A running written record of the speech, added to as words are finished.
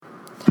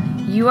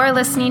You are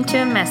listening to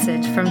a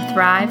message from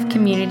Thrive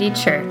Community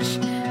Church,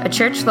 a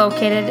church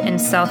located in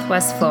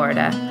Southwest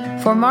Florida.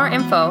 For more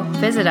info,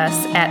 visit us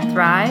at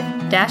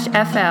thrive-fl.org.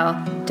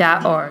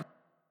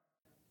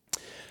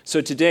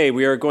 So today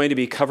we are going to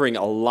be covering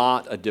a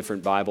lot of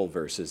different Bible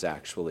verses,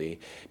 actually,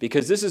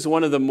 because this is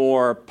one of the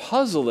more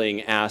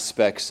puzzling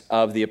aspects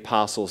of the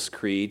Apostles'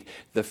 Creed,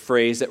 the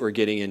phrase that we're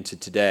getting into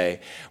today.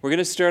 We're going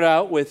to start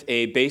out with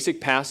a basic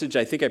passage.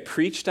 I think I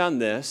preached on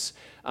this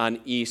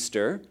on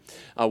Easter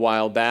a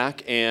while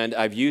back, and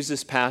I've used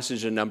this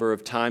passage a number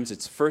of times.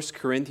 It's 1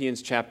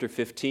 Corinthians chapter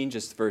 15,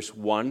 just verse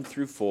 1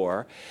 through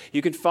 4.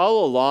 You can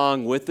follow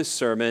along with the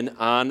sermon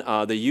on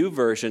the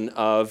YouVersion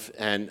of,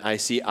 and I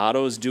see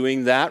Otto's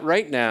doing that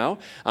right now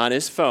on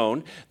his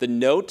phone. The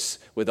notes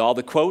with all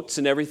the quotes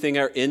and everything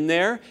are in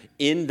there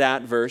in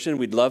that version.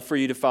 We'd love for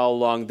you to follow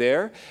along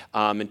there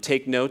and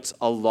take notes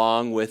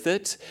along with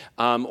it.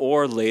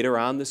 Or later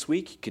on this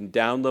week, you can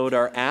download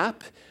our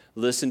app,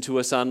 listen to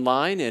us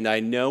online, and I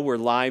know we're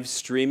live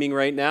streaming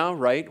right now,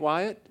 right,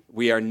 Wyatt?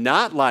 We are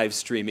not live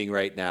streaming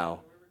right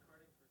now.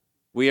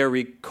 We are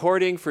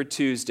recording for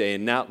Tuesday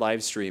and not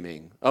live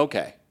streaming.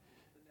 Okay.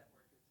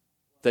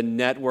 The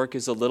network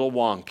is a little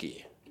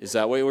wonky. Is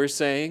that what we're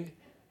saying?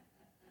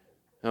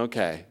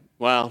 Okay.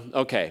 Well,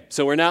 okay.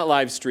 So we're not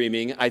live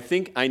streaming. I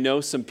think I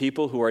know some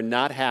people who are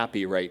not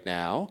happy right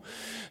now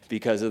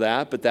because of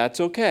that, but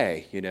that's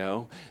okay, you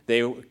know.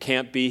 They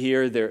can't be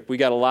here. We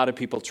got a lot of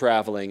people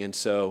traveling, and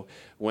so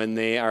when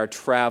they are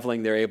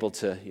traveling, they're able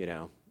to,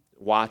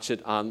 watch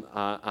it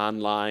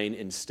online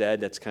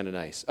instead. That's kind of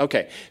nice.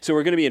 Okay, so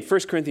we're going to be in 1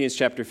 Corinthians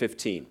chapter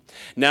 15.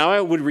 Now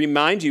I would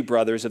remind you,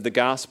 brothers, of the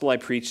gospel I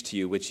preached to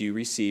you, which you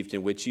received,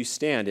 in which you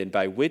stand, and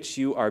by which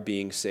you are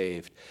being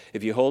saved,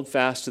 if you hold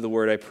fast to the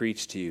word I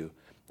preached to you,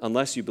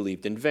 unless you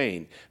believed in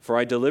vain. For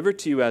I delivered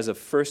to you as of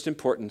first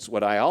importance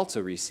what I also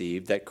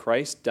received, that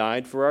Christ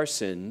died for our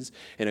sins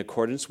in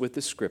accordance with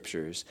the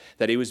Scriptures,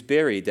 that he was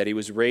buried, that he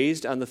was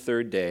raised on the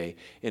third day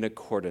in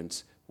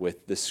accordance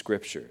with the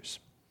Scriptures.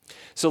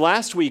 So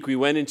last week we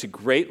went into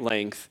great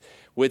length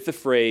with the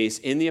phrase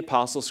in the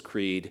Apostles'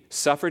 Creed,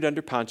 suffered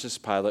under Pontius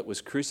Pilate,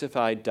 was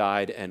crucified,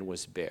 died, and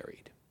was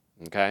buried.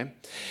 Okay?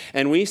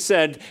 And we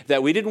said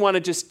that we didn't want to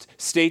just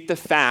state the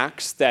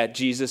facts that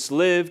Jesus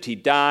lived, he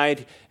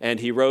died, and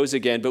he rose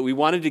again, but we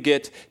wanted to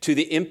get to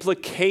the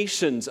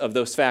implications of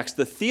those facts,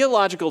 the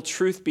theological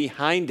truth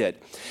behind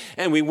it.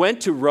 And we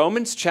went to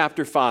Romans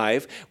chapter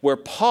 5, where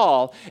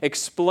Paul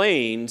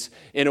explains,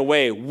 in a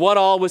way, what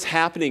all was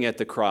happening at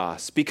the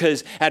cross.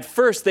 Because at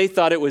first they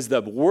thought it was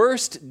the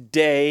worst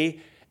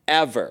day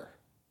ever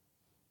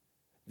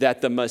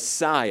that the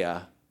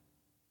Messiah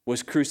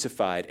was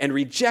crucified and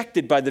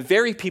rejected by the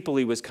very people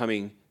he was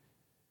coming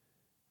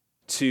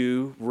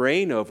to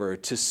reign over,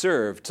 to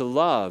serve, to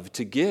love,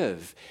 to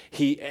give.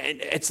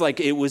 It's like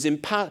it was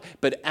impossible.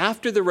 But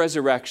after the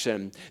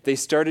resurrection, they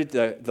started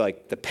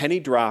the penny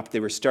dropped.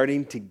 They were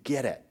starting to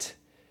get it.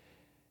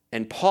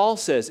 And Paul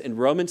says in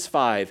Romans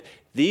 5,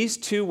 these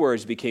two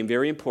words became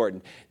very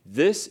important.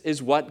 This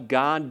is what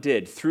God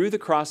did. Through the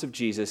cross of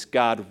Jesus,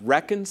 God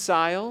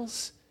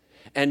reconciles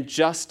and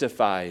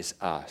justifies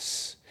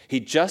us. He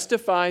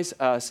justifies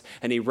us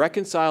and he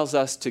reconciles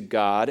us to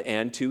God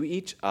and to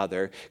each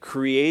other,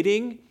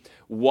 creating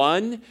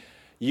one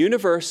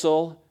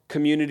universal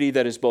community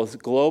that is both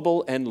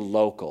global and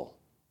local,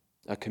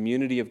 a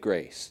community of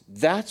grace.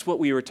 That's what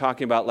we were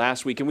talking about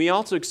last week. And we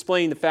also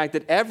explained the fact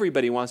that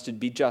everybody wants to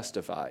be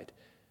justified.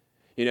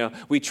 We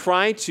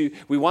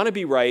want to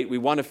be right, we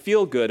want to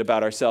feel good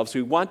about ourselves,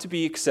 we want to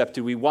be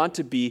accepted, we want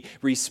to be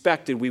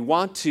respected, we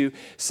want to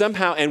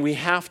somehow, and we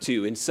have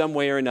to, in some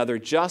way or another,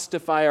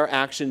 justify our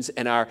actions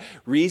and our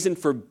reason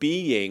for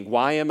being.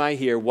 Why am I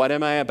here? What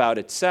am I about?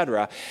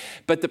 Etc.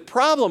 But the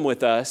problem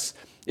with us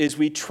is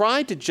we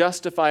try to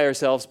justify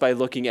ourselves by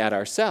looking at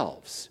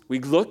ourselves. We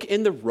look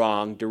in the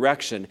wrong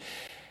direction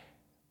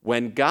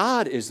when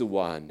God is the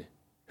one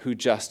who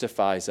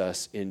justifies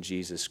us in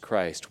Jesus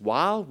Christ.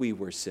 While we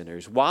were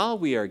sinners, while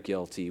we are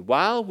guilty,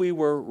 while we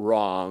were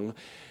wrong,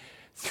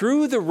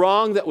 through the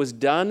wrong that was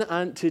done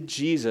unto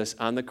Jesus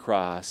on the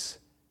cross,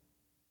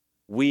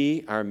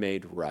 we are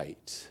made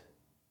right.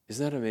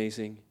 Isn't that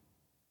amazing?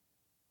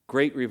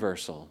 Great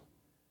reversal.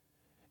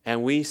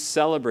 And we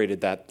celebrated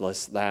that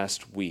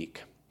last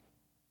week.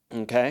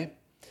 Okay?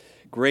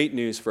 Great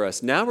news for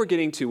us. Now we're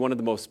getting to one of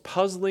the most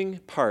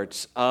puzzling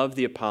parts of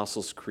the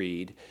Apostles'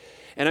 Creed.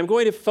 And I'm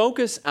going to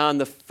focus on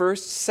the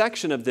first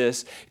section of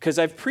this because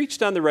I've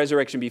preached on the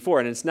resurrection before,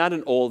 and it's not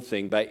an old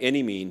thing by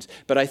any means,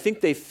 but I think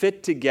they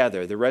fit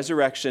together, the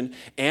resurrection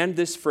and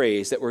this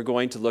phrase that we're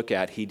going to look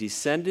at. He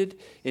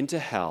descended into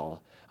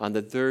hell. On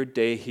the third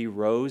day, he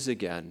rose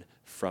again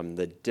from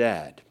the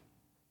dead.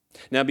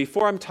 Now,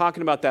 before I'm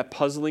talking about that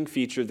puzzling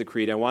feature of the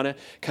creed, I want to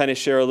kind of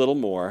share a little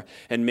more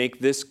and make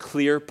this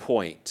clear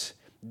point.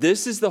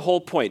 This is the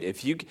whole point.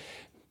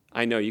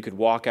 I know you could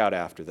walk out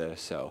after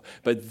this,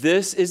 but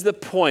this is the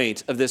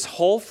point of this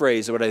whole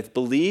phrase, what I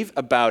believe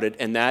about it,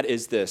 and that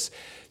is this.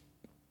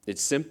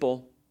 It's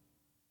simple.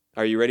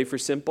 Are you ready for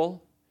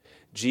simple?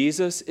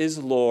 Jesus is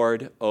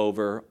Lord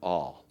over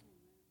all.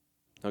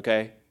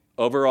 okay?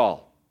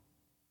 Overall.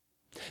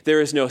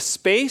 There is no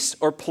space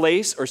or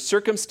place or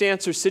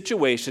circumstance or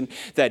situation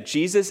that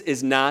Jesus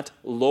is not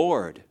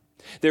Lord.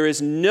 There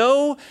is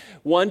no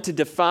one to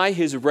defy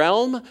his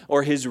realm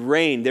or his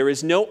reign. There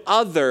is no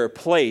other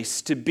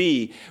place to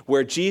be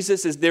where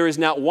Jesus is. There is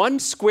not one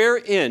square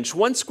inch,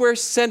 1 square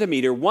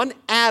centimeter, 1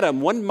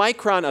 atom, 1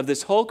 micron of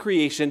this whole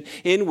creation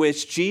in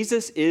which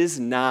Jesus is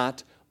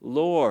not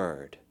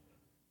Lord.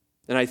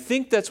 And I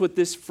think that's what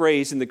this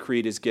phrase in the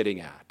creed is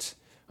getting at.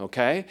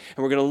 Okay?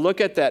 And we're going to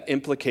look at that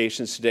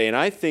implications today. And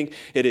I think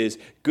it is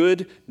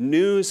good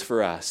news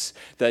for us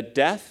that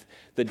death,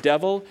 the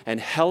devil, and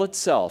hell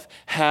itself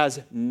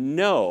has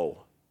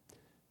no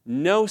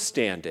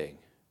standing.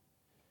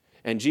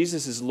 And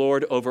Jesus is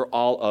Lord over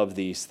all of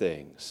these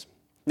things.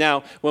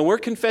 Now, when we're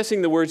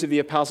confessing the words of the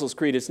Apostles'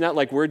 Creed, it's not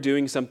like we're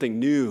doing something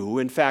new.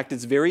 In fact,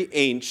 it's very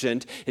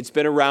ancient. It's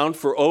been around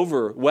for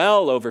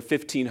well over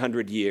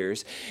 1,500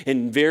 years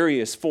in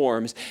various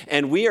forms.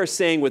 And we are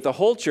saying with the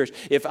whole church,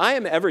 if I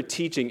am ever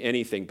teaching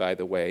anything, by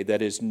the way,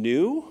 that is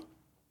new,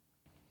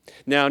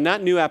 now,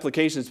 not new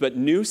applications, but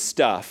new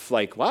stuff,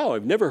 like, wow,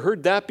 I've never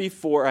heard that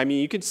before. I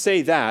mean, you could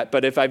say that,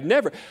 but if I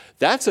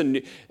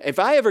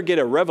ever get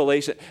a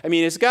revelation, I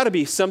mean, it's got to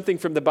be something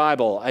from the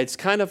Bible. It's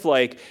kind of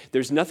like,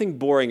 there's nothing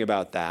boring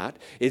about that.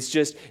 It's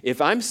just,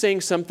 if I'm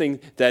saying something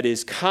that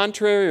is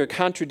contrary or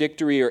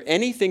contradictory or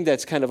anything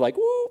that's kind of like,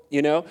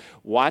 woo,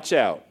 watch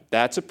out.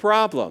 That's a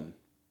problem.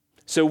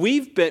 So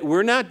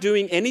we're not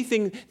doing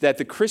anything that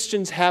the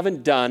Christians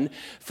haven't done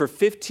for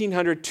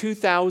 1,500,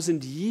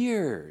 2,000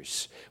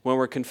 years when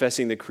we're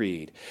confessing the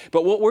creed.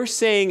 But what we're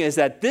saying is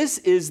that this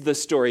is the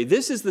story,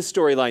 this is the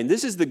storyline,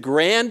 this is the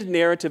grand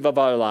narrative of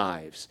our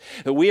lives,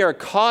 that we are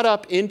caught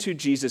up into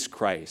Jesus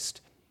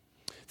Christ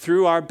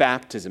through our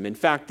baptism. In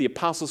fact, the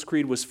Apostles'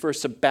 Creed was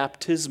first a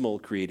baptismal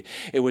creed.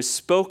 It was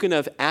spoken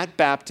of at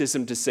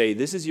baptism to say,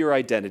 this is your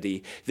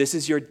identity, this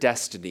is your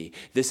destiny,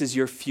 this is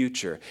your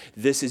future,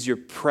 this is your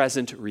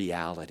present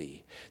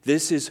reality.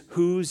 This is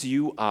whose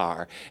you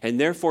are, and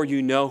therefore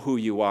you know who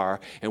you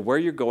are and where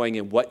you're going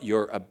and what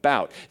you're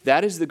about.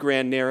 That is the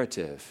grand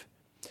narrative.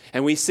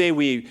 And we say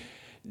we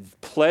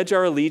pledge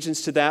our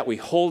allegiance to that. We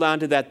hold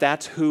on to that.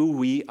 That's who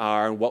we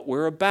are and what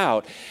we're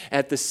about.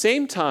 At the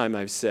same time,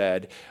 I've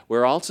said,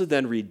 we're also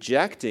then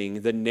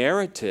rejecting the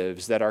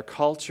narratives that our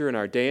culture and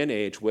our day and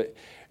age,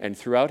 and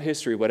throughout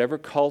history, whatever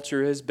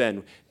culture has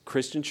been,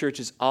 Christian church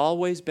has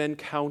always been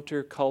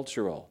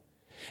countercultural.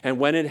 And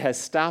when it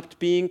has stopped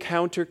being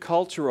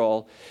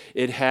countercultural,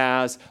 it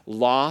has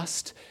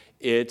lost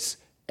its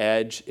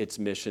edge, its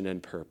mission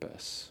and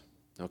purpose.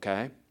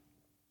 Okay?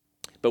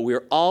 But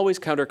we're always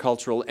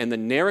countercultural, and the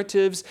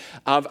narratives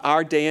of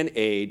our day and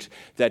age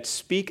that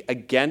speak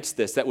against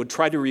this, that would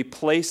try to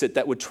replace it,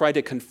 that would try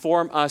to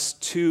conform us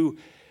to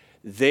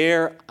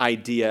their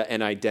idea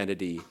and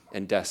identity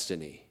and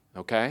destiny,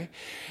 okay?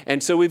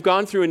 And so we've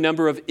gone through a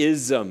number of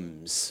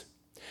isms.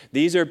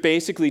 These are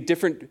basically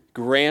different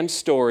grand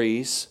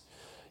stories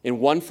in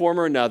one form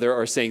or another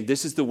are saying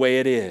this is the way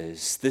it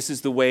is. This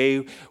is the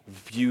way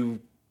you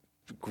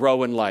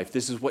grow in life.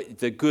 This is what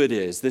the good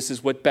is. This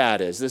is what bad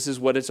is. This is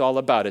what it's all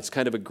about. It's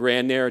kind of a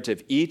grand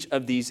narrative, each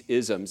of these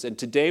isms. And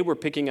today we're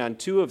picking on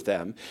two of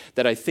them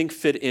that I think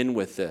fit in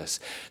with this.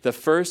 The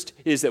first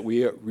is that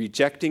we are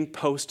rejecting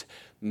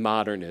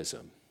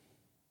postmodernism.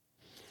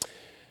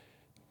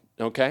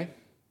 Okay?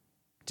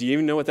 Do you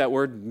even know what that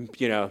word,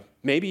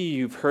 maybe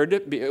you've heard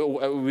it.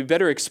 We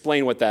better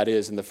explain what that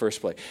is in the first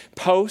place.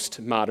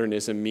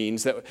 Postmodernism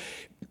means that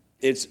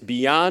it's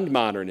beyond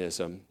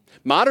modernism.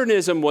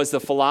 Modernism was the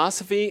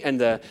philosophy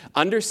and the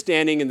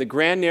understanding and the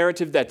grand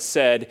narrative that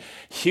said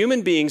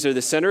human beings are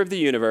the center of the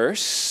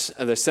universe,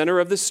 the center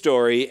of the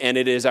story, and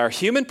it is our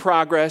human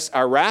progress,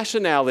 our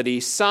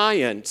rationality,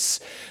 science,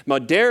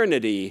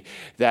 modernity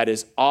that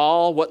is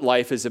all what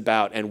life is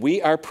about. And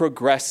we are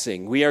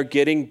progressing. We are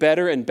getting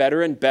better and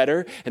better and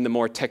better, and the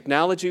more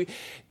technology.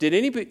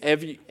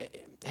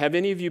 Have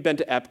any of you been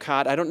to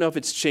Epcot? I don't know if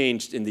it's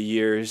changed in the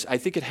years. I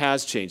think it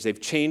has changed.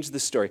 They've changed the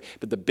story.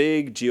 But the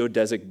big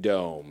geodesic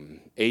dome,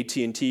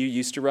 AT&T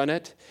used to run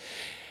it.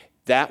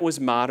 That was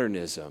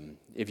modernism.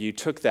 If you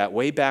took that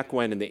way back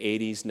when in the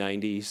 80s,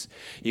 90s,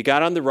 you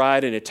got on the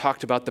ride and it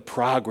talked about the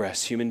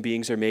progress human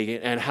beings are making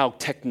and how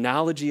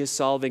technology is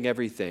solving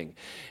everything.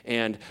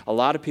 And a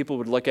lot of people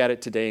would look at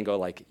it today and go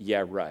like,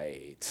 yeah,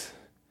 right.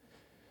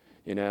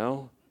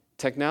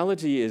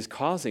 Technology is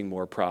causing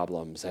more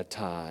problems at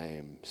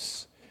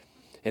times.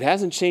 It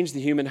hasn't changed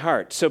the human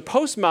heart. So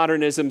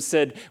postmodernism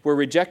said we're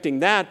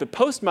rejecting that, but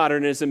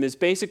postmodernism is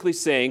basically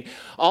saying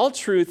all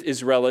truth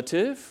is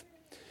relative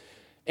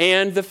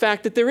and the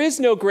fact that there is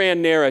no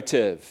grand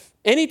narrative.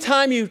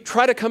 Anytime you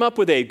try to come up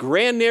with a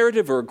grand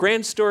narrative or a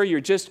grand story, you're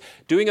just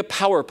doing a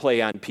power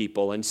play on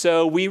people. And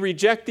so we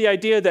reject the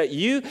idea that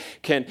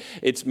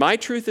it's my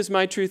truth is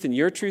my truth and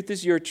your truth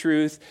is your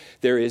truth.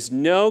 There is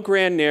no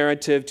grand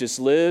narrative. Just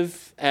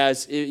live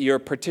as your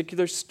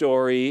particular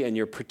story and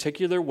your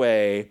particular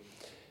way.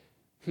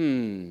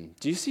 Do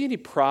you see any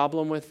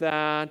problem with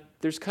that?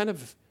 There's kind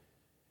of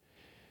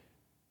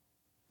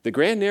The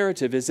grand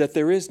narrative is that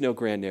there is no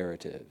grand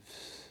narrative.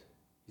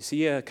 You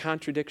see a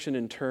contradiction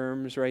in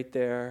terms right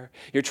there?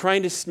 You're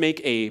trying to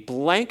make a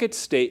blanket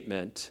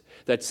statement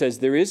that says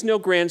there is no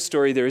grand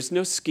story, there is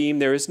no scheme,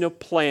 there is no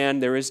plan,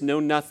 there is no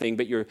nothing,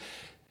 but you're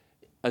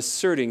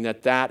asserting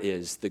that that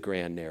is the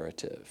grand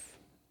narrative.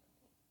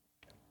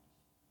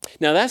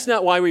 Now, that's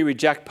not why we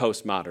reject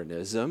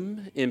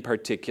postmodernism in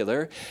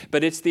particular,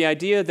 but it's the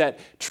idea that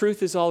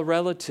truth is all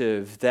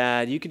relative,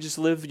 that you can just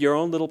live your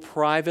own little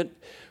private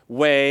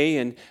way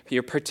and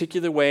your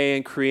particular way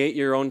and create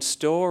your own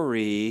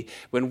story,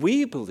 when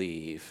we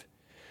believe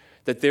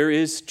that there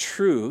is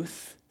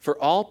truth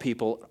for all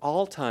people, at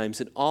all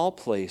times, in all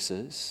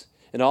places,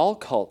 in all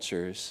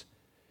cultures,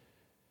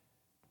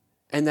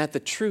 and that the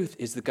truth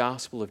is the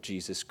gospel of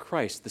Jesus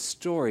Christ, the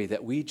story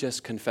that we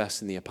just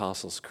confessed in the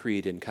Apostles'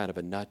 Creed in kind of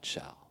a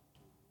nutshell.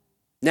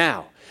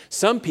 Now,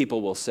 some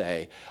people will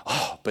say,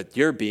 oh, but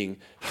you're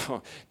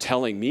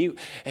telling me,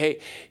 hey,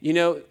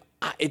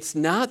 it's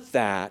not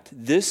that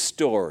this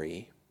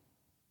story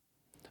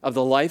of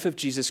the life of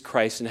Jesus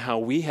Christ and how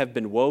we have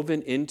been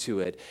woven into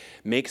it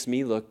makes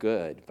me look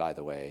good, by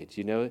the way.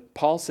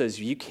 Paul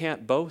says you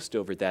can't boast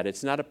over that.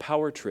 It's not a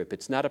power trip.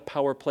 It's not a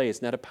power play.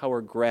 It's not a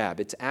power grab.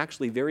 It's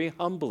actually very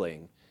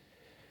humbling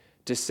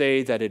to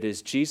say that it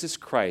is Jesus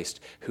Christ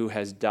who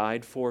has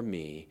died for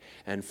me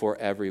and for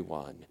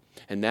everyone.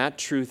 And that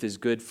truth is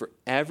good for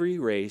every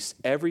race,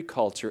 every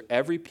culture,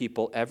 every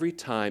people, every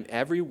time,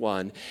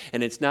 everyone.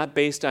 And it's not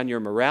based on your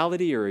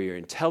morality or your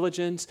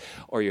intelligence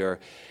or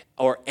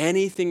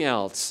anything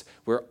else.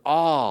 We're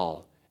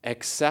all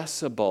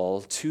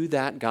accessible to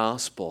that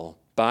gospel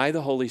by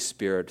the Holy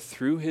Spirit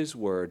through His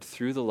Word,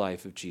 through the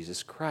life of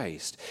Jesus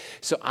Christ.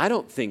 So I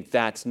don't think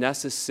that's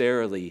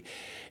necessarily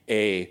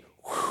a,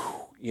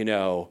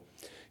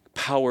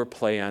 power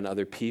play on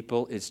other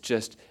people. It's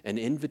just an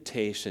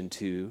invitation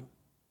to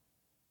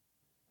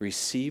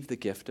receive the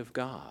gift of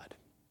God.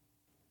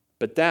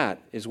 But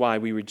that is why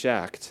we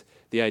reject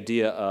the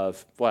idea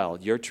of, well,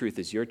 your truth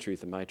is your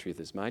truth and my truth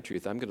is my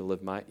truth. I'm going to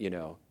live my,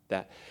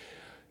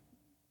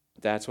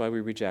 that's why we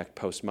reject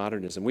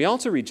postmodernism. We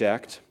also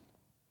reject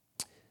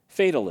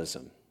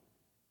fatalism.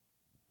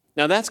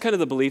 Now, that's kind of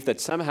the belief that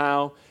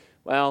somehow,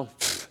 well,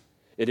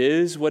 it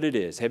is what it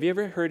is. Have you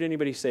ever heard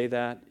anybody say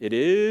that? It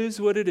is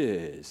what it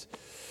is.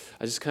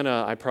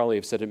 I probably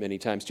have said it many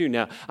times too.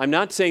 Now, I'm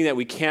not saying that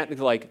we can't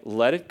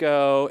let it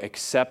go,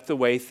 accept the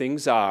way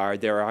things are.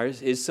 There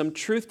is some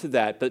truth to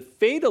that. But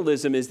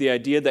fatalism is the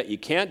idea that you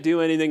can't do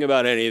anything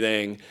about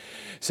anything.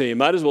 So you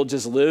might as well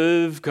just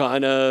live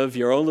kind of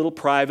your own little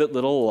private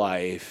little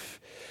life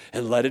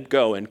and let it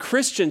go. And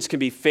Christians can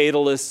be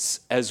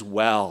fatalists as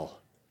well.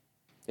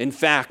 In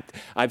fact,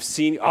 I've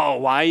seen,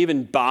 why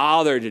even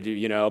bother to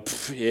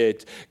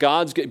do,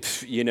 God's good,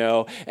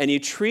 and you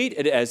treat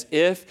it as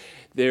if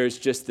there's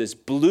just this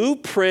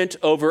blueprint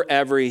over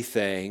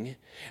everything,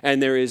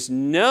 and there is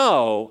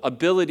no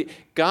ability.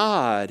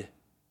 God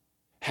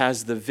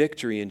has the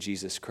victory in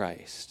Jesus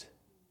Christ.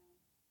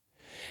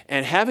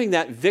 And having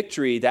that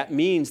victory, that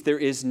means there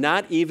is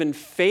not even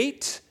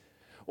fate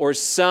or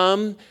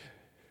some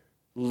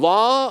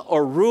law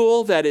or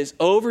rule that is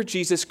over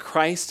Jesus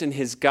Christ and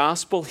His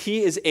gospel.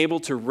 He is able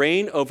to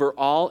reign over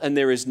all, and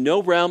there is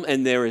no realm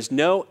and there is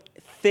no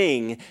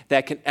thing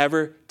that can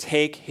ever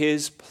take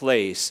His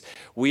place.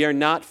 We are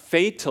not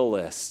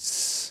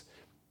fatalists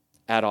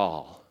at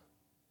all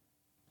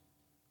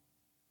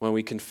when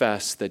we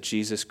confess that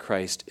Jesus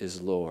Christ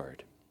is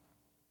Lord.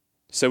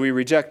 So we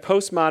reject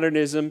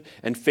postmodernism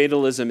and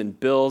fatalism and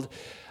build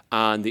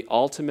on the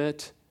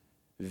ultimate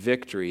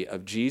victory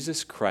of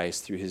Jesus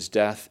Christ through His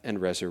death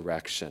and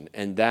resurrection.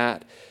 And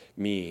that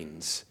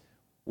means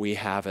we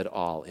have it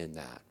all in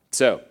that.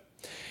 So,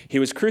 He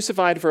was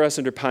crucified for us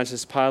under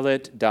Pontius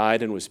Pilate,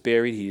 died and was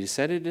buried. He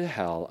descended into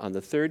hell. On the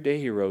third day,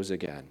 He rose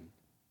again.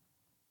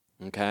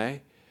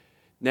 Okay?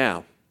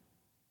 Now,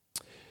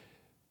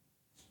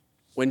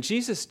 when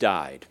Jesus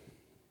died,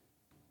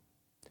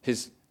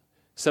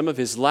 some of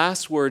His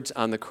last words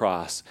on the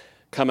cross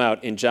come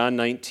out in John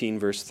 19,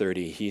 verse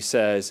 30. He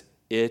says,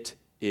 "It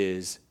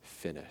is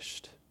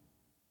finished."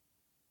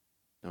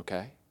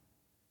 Okay?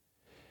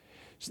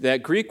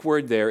 That Greek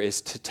word there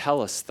is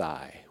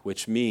tetelestai,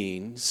 which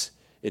means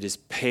it is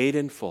paid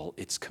in full,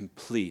 it's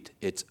complete,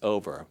 it's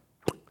over,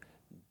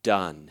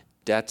 done,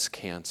 debt's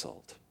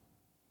canceled.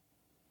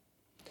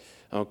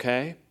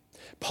 Okay?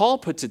 Paul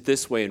puts it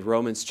this way in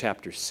Romans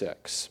chapter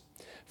 6.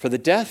 For the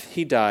death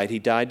he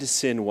died to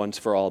sin once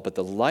for all, but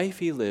the life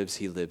he lives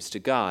to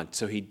God.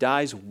 So he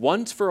dies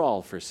once for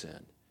all for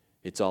sin.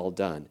 It's all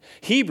done.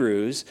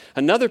 Hebrews,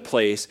 another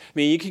place,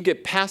 you can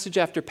get passage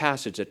after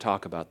passage that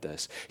talk about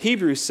this.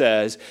 Hebrews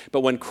says,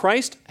 but when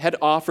Christ had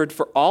offered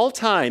for all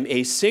time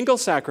a single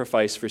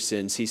sacrifice for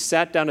sins, He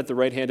sat down at the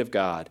right hand of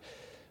God.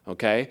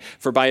 Okay?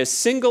 For by a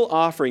single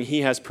offering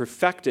He has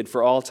perfected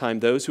for all time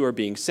those who are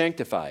being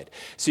sanctified.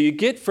 So you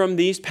get from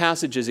these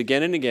passages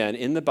again and again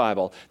in the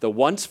Bible the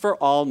once for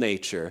all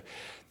nature,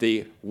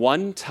 the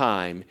one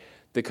time,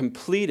 the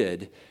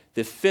completed,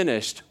 the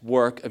finished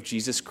work of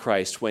Jesus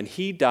Christ when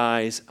He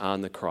dies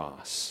on the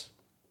cross.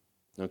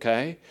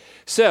 Okay?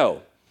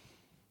 So,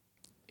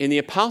 in the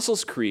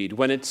Apostles' Creed,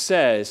 when it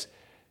says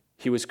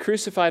he was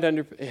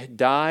crucified,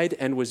 died,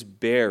 and was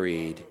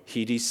buried,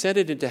 he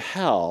descended into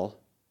hell,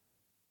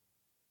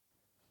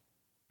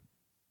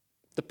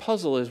 the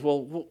puzzle is,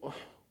 well,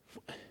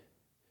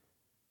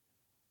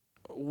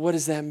 what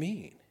does that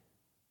mean?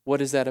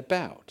 What is that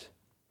about?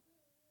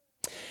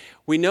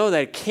 We know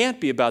that it can't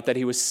be about that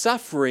he was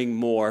suffering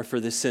more for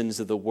the sins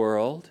of the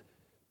world,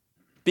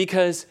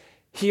 because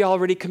he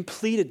already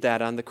completed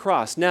that on the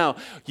cross. Now,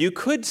 you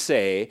could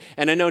say,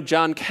 and I know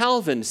John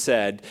Calvin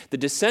said, the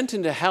descent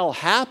into hell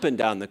happened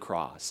on the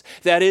cross.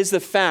 That is the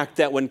fact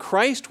that when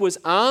Christ was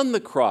on the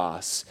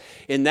cross,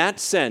 in that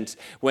sense,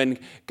 when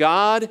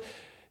God,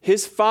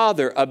 his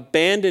Father,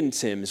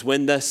 abandons him,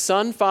 when the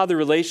Son-Father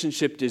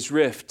relationship is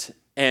rift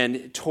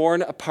and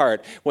torn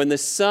apart, when the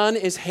Son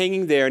is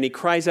hanging there and he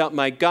cries out,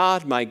 my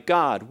God,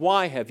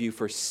 why have you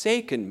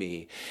forsaken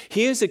me?"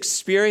 He is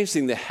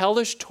experiencing the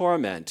hellish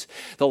torment,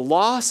 the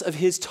loss of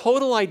his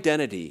total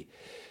identity,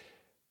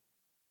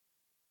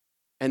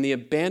 and the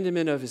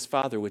abandonment of his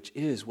Father, which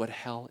is what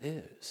hell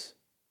is.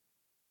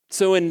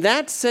 So in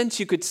that sense,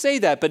 you could say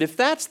that, but if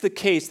that's the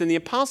case, then the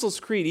Apostles'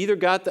 Creed either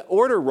got the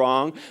order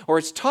wrong or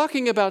it's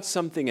talking about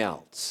something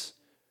else.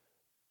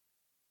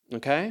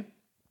 Okay?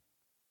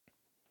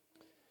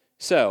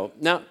 So,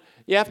 now,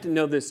 you have to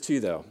know this too,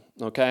 though,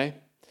 okay?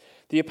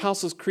 The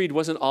Apostles' Creed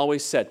wasn't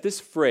always set.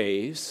 This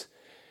phrase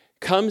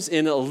comes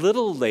in a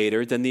little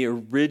later than the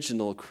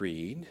original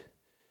creed,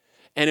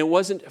 and it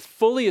wasn't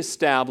fully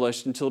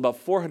established until about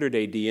 400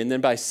 AD, and then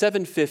by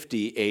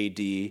 750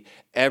 AD,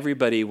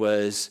 everybody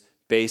was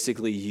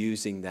basically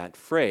using that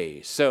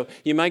phrase. So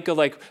you might go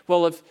like,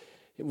 well,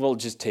 we'll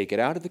just take it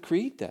out of the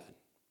creed then.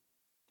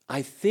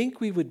 I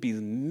think we would be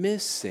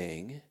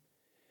missing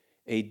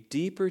a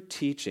deeper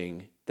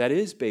teaching that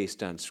is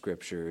based on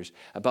scriptures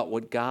about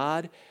what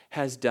God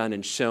has done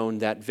and shown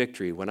that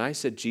victory. When I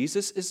said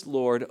Jesus is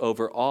Lord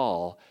over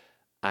all,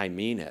 I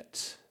mean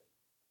it.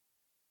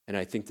 And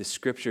I think the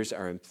scriptures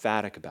are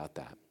emphatic about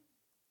that.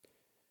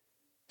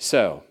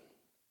 So,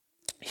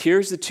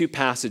 here's the two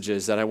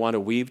passages that I want to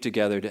weave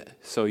together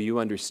so you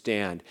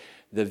understand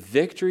the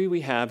victory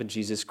we have in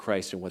Jesus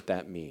Christ and what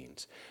that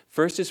means.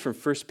 First is from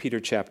 1 Peter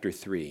chapter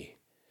 3.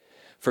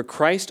 "For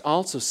Christ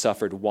also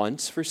suffered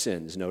once for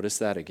sins," notice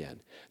that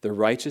again, "the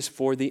righteous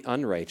for the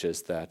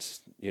unrighteous,"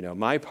 that's,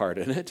 my part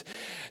in it,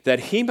 "that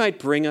he might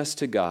bring us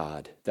to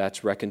God,"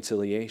 that's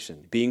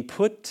reconciliation, "being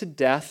put to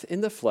death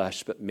in the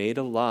flesh, but made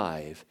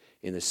alive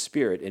in the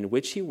Spirit, in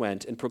which he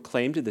went and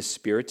proclaimed to the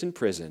spirits in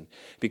prison,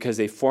 because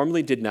they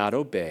formerly did not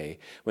obey,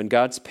 when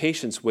God's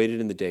patience waited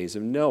in the days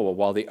of Noah,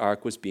 while the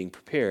ark was being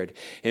prepared,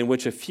 in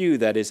which a few,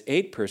 that is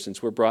 8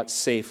 persons, were brought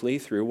safely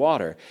through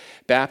water.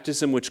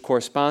 Baptism, which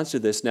corresponds to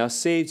this, now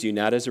saves you,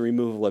 not as a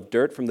removal of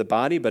dirt from the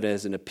body, but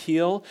as an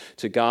appeal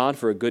to God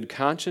for a good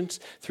conscience,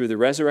 through the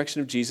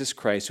resurrection of Jesus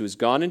Christ, who has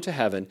gone into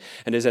heaven,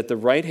 and is at the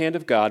right hand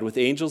of God, with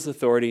angels,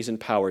 authorities, and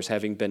powers,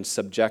 having been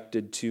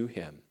subjected to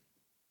him."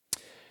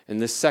 In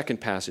this second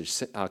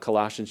passage,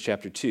 Colossians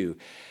chapter 2,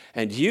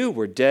 "And you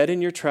were dead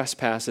in your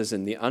trespasses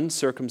and the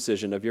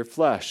uncircumcision of your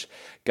flesh.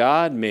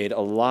 God made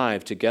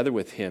alive together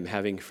with him,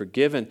 having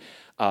forgiven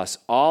us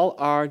all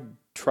our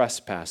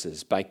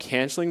trespasses by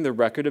canceling the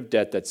record of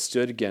debt that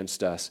stood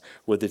against us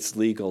with its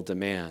legal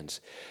demands.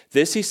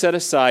 This he set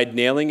aside,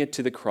 nailing it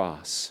to the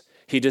cross.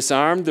 He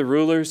disarmed the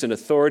rulers and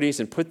authorities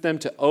and put them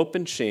to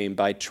open shame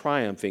by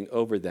triumphing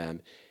over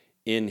them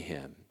in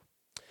him."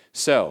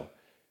 So,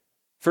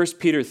 1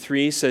 Peter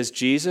 3 says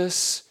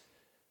Jesus,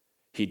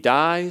 he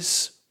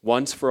dies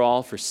once for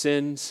all for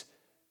sins,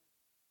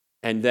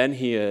 and then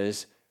he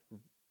is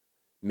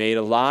made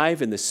alive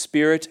in the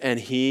Spirit, and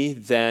he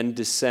then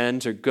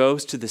descends or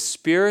goes to the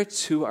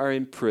spirits who are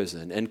in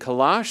prison. And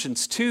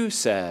Colossians 2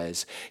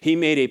 says he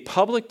made a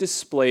public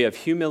display of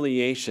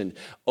humiliation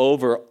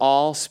over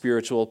all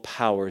spiritual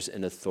powers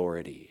and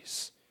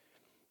authorities.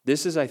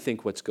 This is, I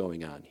think, what's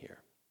going on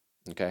here.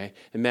 Okay?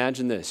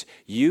 Imagine this.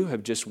 You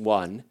have just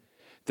won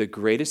the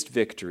greatest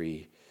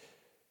victory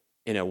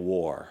in a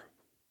war.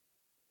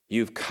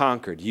 You've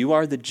conquered. You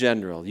are the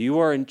general. You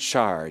are in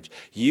charge.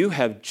 You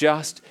have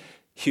just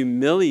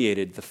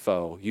humiliated the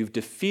foe. You've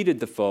defeated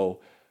the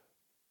foe.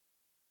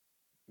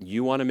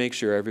 You want to make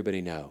sure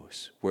everybody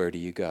knows. Where do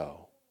you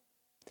go?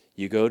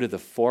 You go to the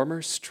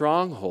former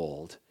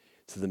stronghold,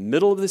 to the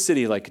middle of the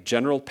city like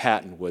General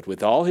Patton would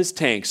with all his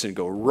tanks, and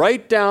go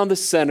right down the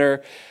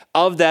center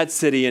of that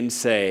city and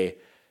say,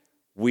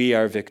 "We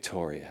are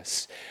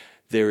victorious.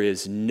 There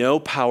is no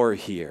power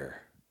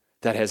here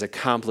that has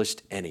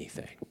accomplished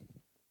anything."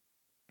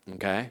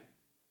 Okay?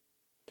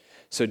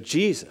 So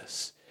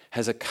Jesus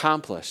has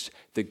accomplished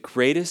the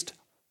greatest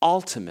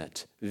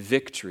ultimate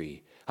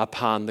victory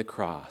upon the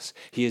cross.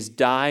 He has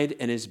died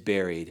and is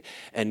buried,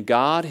 and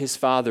God, his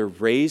Father,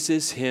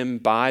 raises him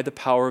by the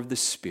power of the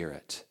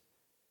Spirit.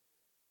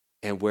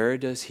 And where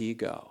does he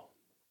go?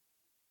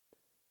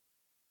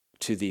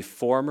 To the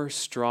former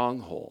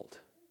stronghold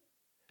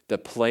the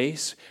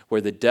place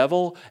where the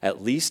devil,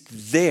 at least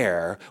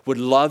there, would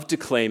love to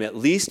claim, at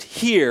least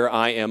here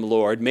I am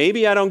Lord.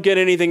 Maybe I don't get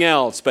anything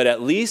else, but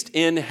at least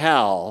in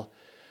hell,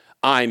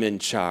 I'm in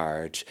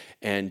charge.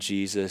 And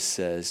Jesus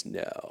says,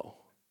 no,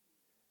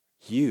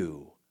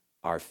 you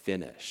are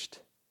finished.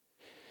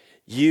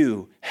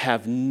 You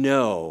have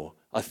no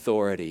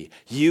authority.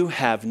 You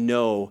have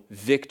no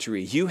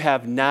victory. You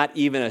have not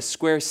even a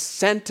square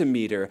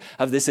centimeter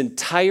of this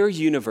entire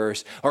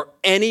universe or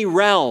any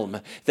realm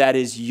that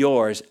is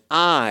yours.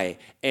 I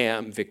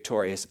am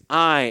victorious.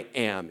 I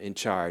am in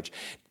charge.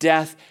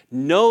 Death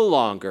no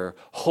longer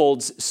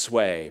holds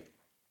sway.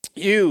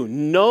 You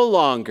no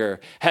longer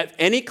have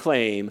any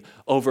claim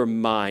over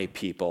my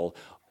people.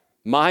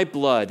 My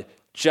blood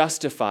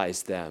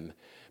justifies them.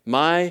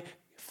 My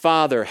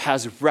Father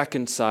has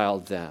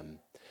reconciled them.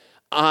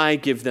 I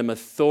give them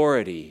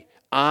authority.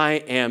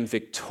 I am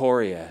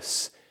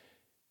victorious.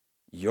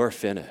 You're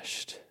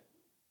finished.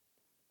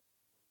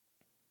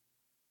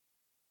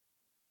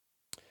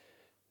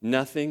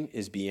 Nothing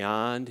is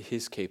beyond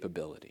his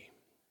capability.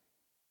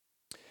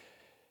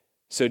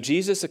 So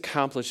Jesus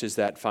accomplishes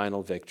that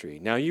final victory.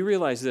 Now you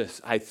realize this,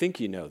 I think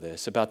you know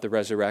this, about the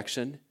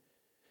resurrection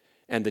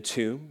and the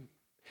tomb.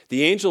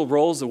 The angel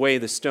rolls away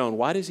the stone.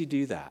 Why does he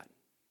do that?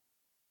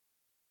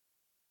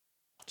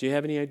 Do you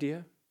have any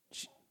idea?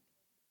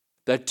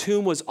 The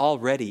tomb was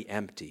already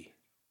empty.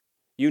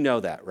 You know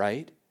that,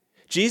 right?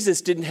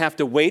 Jesus didn't have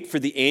to wait for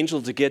the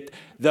angel to get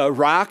the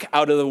rock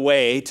out of the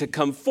way to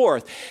come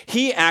forth.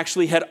 He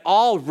actually had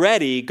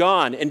already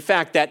gone. In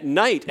fact, that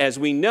night, as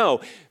we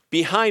know,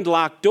 behind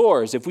locked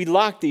doors, if we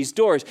lock these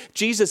doors,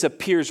 Jesus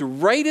appears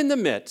right in the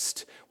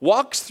midst,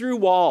 walks through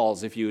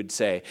walls, if you would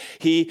say.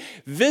 He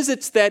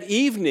visits that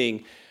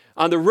evening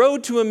on the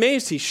road to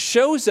Emmaus. He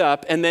shows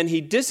up and then he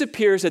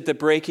disappears at the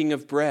breaking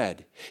of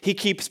bread. He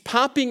keeps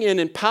popping in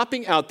and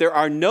popping out. There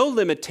are no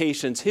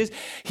limitations.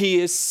 He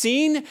is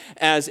seen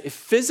as a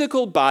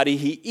physical body.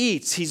 He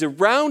eats. He's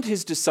around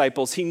his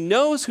disciples. He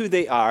knows who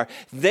they are.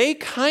 They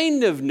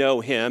kind of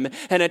know him.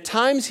 And at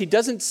times he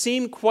doesn't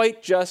seem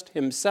quite just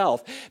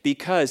himself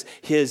because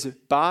his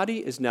body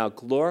is now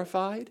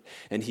glorified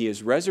and he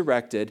is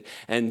resurrected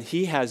and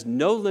he has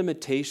no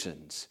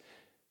limitations.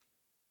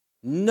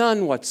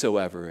 None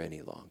whatsoever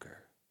any longer.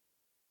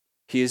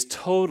 He is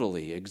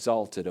totally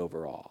exalted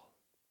over all.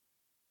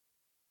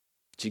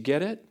 Did you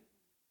get it?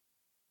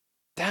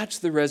 That's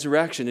the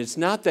resurrection. It's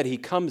not that he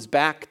comes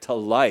back to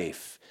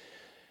life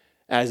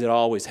as it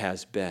always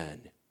has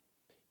been.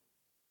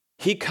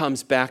 He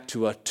comes back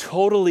to a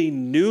totally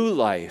new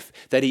life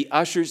that he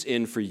ushers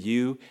in for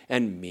you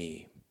and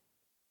me.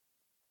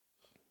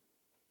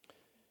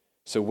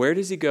 So where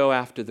does he go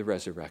after the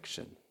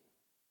resurrection?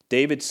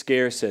 David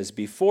Scare says,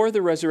 before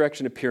the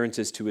resurrection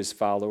appearances to his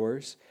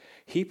followers,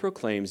 he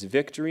proclaims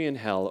victory in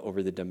hell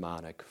over the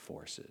demonic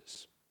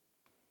forces.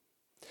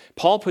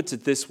 Paul puts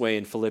it this way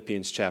in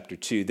Philippians chapter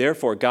 2.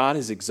 Therefore, God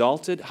has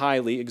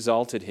highly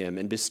exalted him,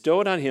 and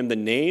bestowed on him the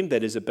name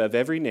that is above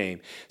every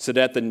name, so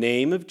that the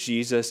name of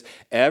Jesus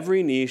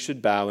every knee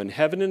should bow in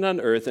heaven and on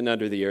earth and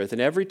under the earth,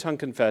 and every tongue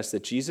confess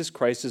that Jesus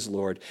Christ is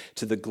Lord,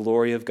 to the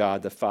glory of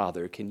God the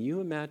Father. Can you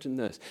imagine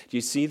this? Do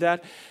you see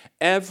that?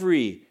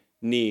 Every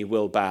knee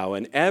will bow,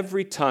 and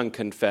every tongue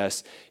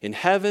confess in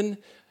heaven,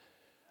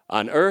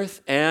 on earth,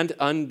 and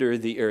under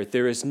the earth.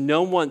 There is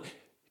no one.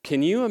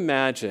 Can you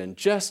imagine?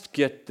 Just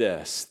get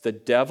this. The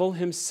devil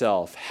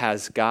himself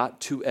has got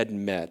to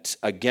admit,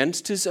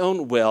 against his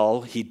own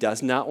will, he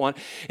does not want,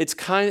 it's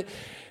kind of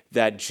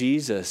that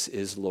Jesus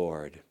is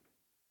Lord.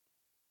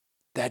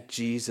 That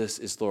Jesus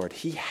is Lord.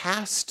 He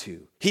has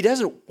to. He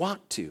doesn't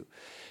want to.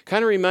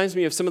 Kind of reminds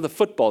me of some of the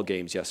football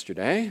games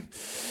yesterday.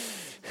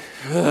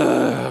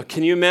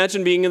 Can you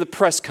imagine being in the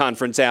press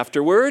conference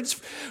afterwards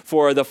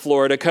for the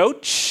Florida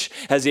coach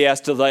as he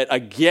has to let,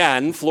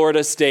 again,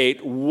 Florida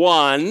State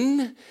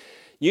won?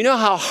 You know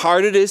how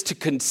hard it is to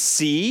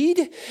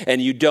concede,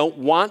 and you don't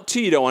want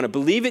to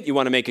believe it, you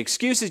want to make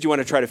excuses, you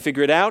want to try to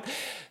figure it out.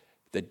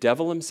 The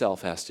devil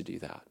himself has to do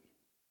that.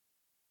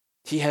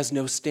 He has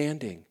no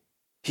standing.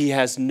 He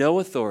has no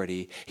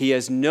authority. He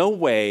has no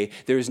way.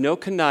 There is no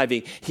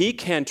conniving. He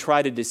can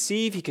try to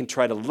deceive. He can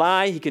try to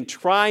lie. He can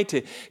try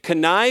to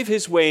connive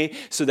his way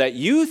so that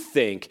you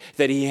think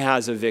that he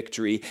has a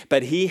victory,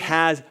 but he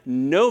has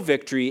no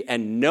victory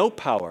and no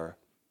power.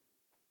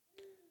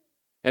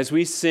 As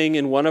we sing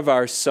in one of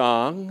our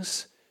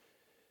songs,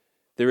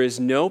 there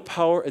is no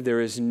power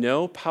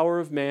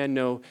of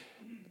man,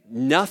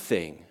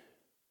 nothing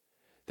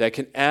that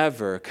can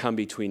ever come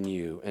between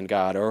you and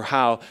God, or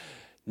how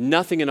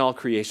nothing in all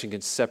creation can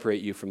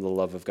separate you from the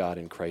love of God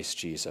in Christ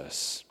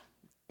Jesus.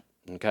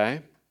 Okay?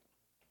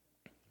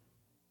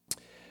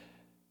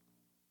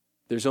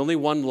 There's only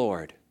one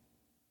Lord.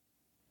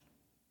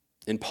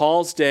 In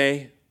Paul's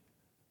day,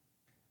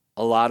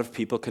 a lot of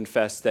people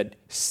confessed that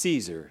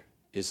Caesar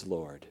is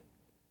Lord,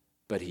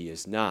 but he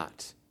is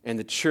not. And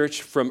the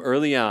church from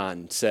early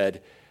on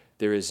said,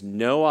 there is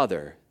no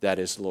other that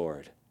is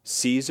Lord.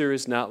 Caesar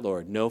is not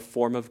Lord. No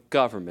form of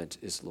government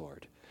is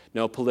Lord.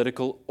 No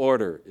political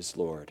order is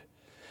Lord.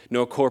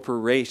 No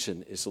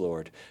corporation is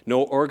Lord.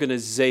 No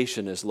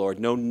organization is Lord.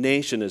 No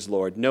nation is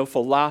Lord. No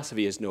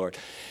philosophy is Lord.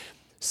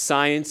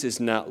 Science is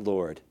not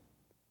Lord.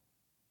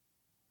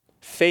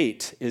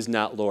 Fate is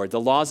not Lord.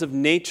 The laws of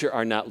nature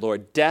are not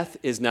Lord. Death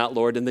is not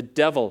Lord, and the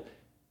devil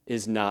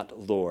is not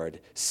Lord.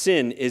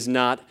 Sin is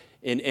not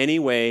in any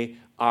way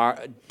our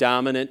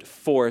dominant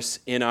force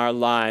in our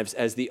lives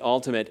as the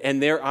ultimate.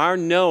 And there are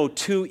no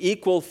two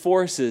equal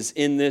forces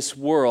in this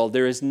world.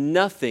 There is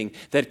nothing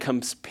that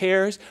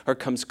compares or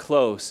comes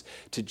close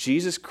to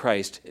Jesus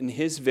Christ and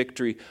his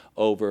victory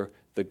over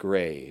the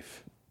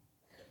grave.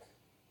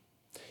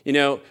 You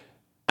know,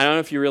 I don't know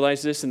if you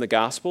realize this in the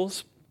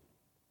Gospels.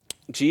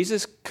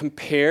 Jesus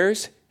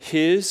compares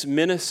his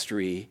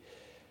ministry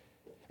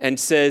and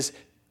says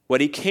what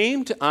he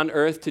came on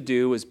earth to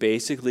do was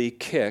basically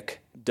kick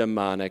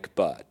demonic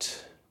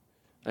butt.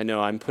 I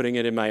know I'm putting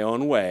it in my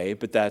own way,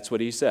 but that's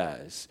what he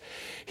says.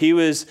 He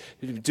was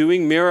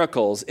doing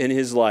miracles in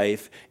his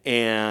life,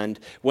 and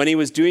when he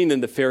was doing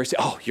them, the Pharisees,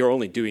 you're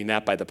only doing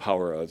that by the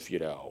power of, you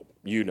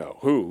know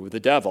who, the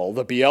devil,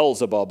 the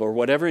Beelzebub or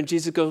whatever. And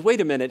Jesus goes,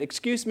 wait a minute,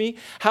 excuse me,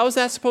 how is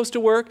that supposed to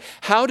work?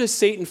 How does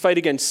Satan fight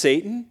against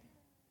Satan?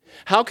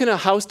 How can a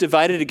house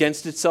divided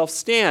against itself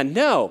stand?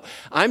 No,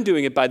 I'm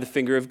doing it by the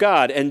finger of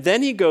God. And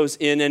then he goes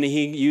in and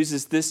he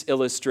uses this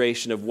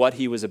illustration of what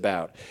he was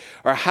about.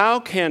 Or how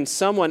can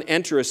someone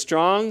enter a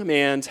strong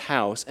man's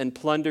house and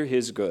plunder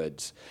his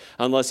goods?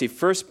 Unless he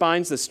first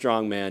binds the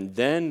strong man,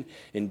 then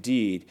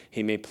indeed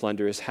he may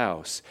plunder his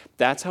house.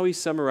 That's how he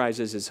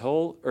summarizes his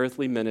whole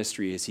earthly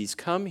ministry, is he's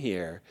come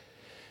here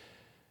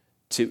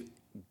to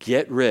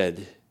get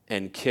rid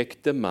and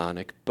kick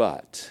demonic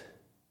butt.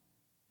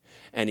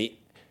 And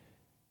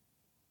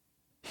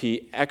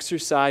he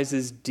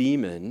exorcises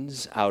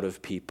demons out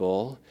of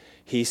people.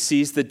 He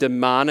sees the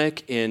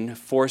demonic in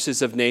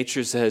forces of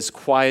nature, says,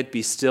 quiet,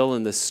 be still,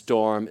 and the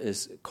storm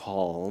is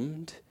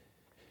calmed.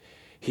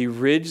 He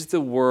rids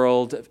the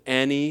world of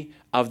any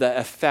of the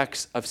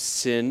effects of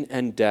sin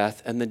and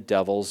death and the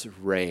devil's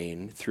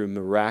reign through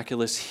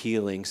miraculous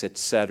healings,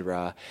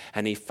 etc.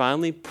 And he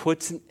finally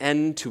puts an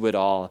end to it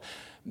all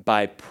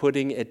by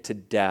putting it to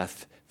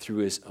death through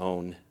his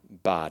own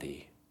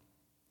body.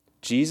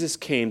 Jesus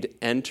came to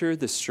enter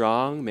the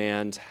strong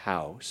man's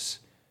house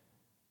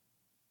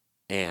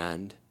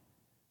and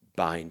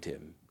bind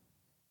him.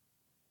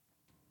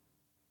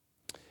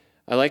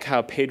 I like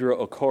how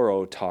Pedro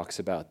Okoro talks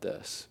about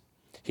this.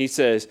 He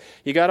says,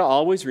 you got to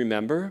always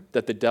remember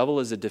that the devil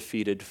is a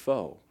defeated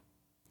foe.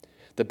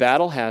 The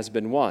battle has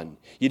been won.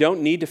 You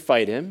don't need to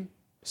fight him.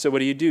 So what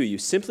do? You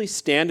simply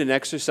stand and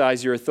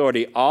exercise your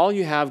authority. All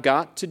you have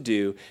got to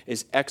do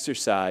is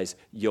exercise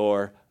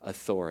your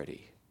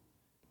authority.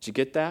 Did you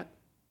get that?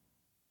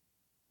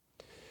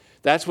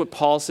 That's what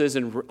Paul says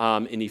in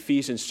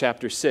Ephesians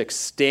chapter 6.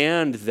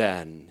 Stand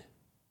then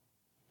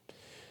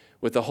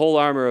with the whole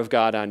armor of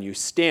God on you.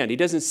 Stand. He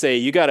doesn't say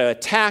you got to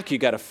attack, you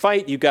got to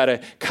fight, you got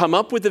to come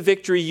up with the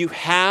victory. You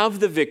have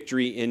the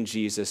victory in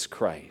Jesus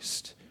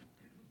Christ.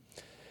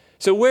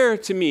 So where,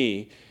 to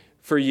me,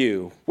 for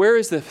you, where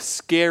is the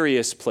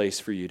scariest place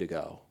for you to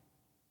go?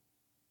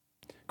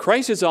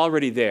 Christ is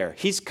already there.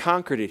 He's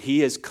conquered it. He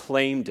has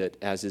claimed it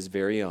as his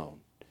very own.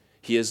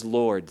 He is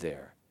Lord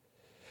there.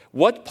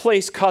 What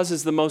place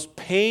causes the most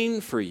pain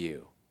for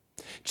you?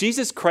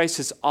 Jesus Christ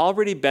has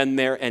already been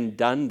there and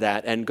done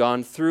that and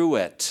gone through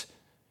it.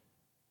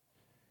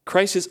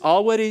 Christ has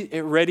already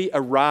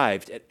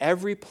arrived at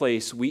every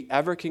place we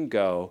ever can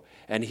go,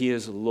 and he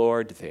is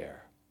Lord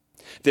there.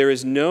 There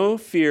is no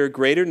fear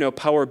greater, no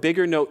power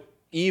bigger, no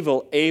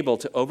evil able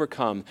to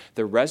overcome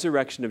the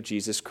resurrection of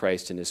Jesus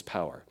Christ and his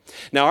power.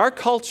 Now, our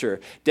culture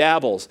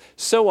dabbles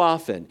so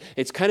often.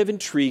 It's kind of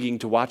intriguing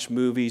to watch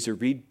movies or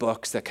read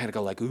books that kind of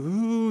go like,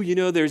 ooh,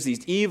 there's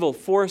these evil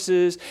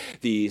forces,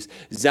 these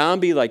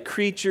zombie-like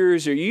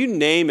creatures, or you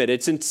name it.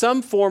 It's in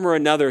some form or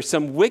another,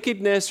 some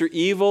wickedness or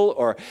evil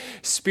or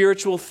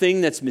spiritual thing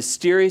that's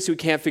mysterious. We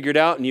can't figure it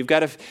out,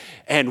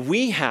 and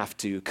we have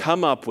to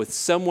come up with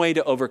some way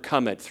to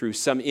overcome it through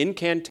some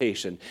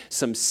incantation,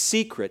 some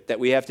secret that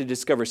we have to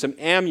discover, some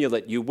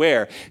amulet you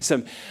wear,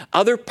 some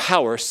other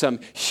power, some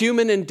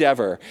human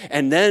endeavor,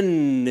 and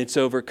then it's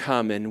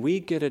overcome. And we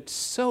get it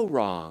so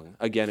wrong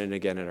again and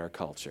again in our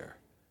culture.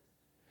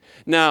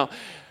 Now,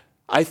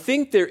 I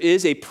think there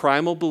is a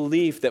primal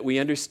belief that we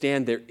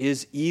understand there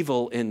is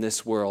evil in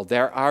this world.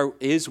 There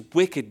is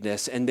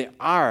wickedness, and there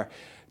are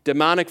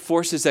demonic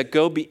forces that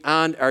go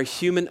beyond our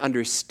human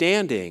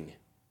understanding.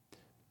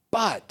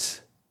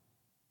 But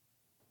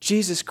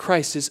Jesus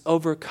Christ has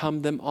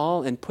overcome them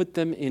all and put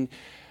them in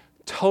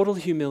total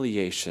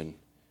humiliation,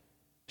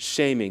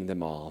 shaming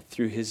them all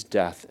through his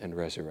death and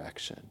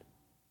resurrection.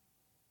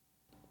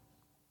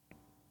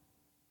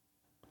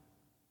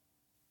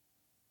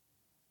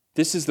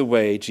 This is the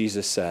way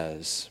Jesus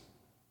says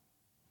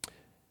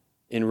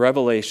in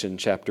Revelation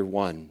chapter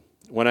 1.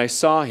 When I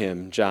saw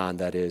him, John,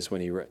 that is,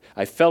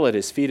 I fell at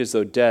his feet as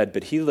though dead,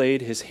 but he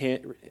laid his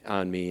hand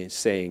on me,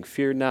 saying,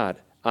 fear not,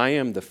 I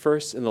am the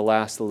first and the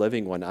last, the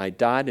living one. I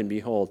died, and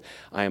behold,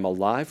 I am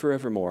alive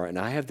forevermore, and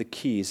I have the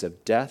keys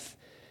of death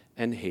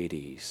and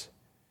Hades.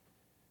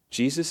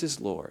 Jesus is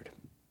Lord,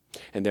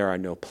 and there are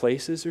no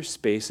places or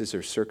spaces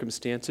or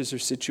circumstances or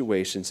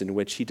situations in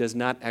which he does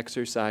not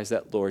exercise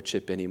that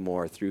lordship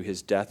anymore. Through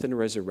his death and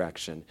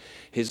resurrection,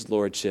 his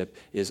lordship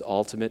is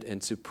ultimate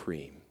and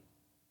supreme.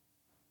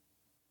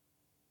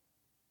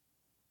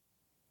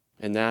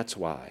 And that's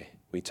why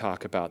we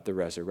talk about the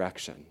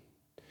resurrection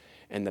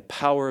and the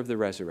power of the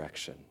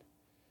resurrection.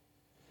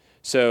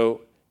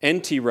 So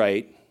N.T.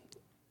 Wright,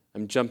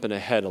 I'm jumping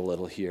ahead a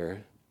little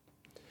here,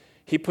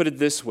 he put it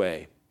this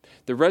way: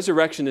 the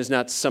resurrection is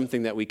not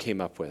something that we came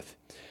up with.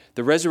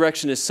 The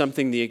resurrection is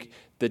something the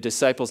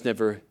disciples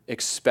never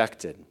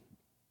expected.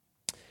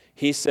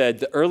 He said,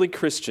 the early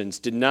Christians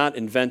did not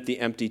invent the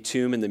empty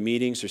tomb and the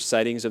meetings or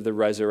sightings of the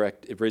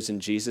risen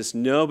Jesus.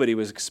 Nobody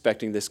was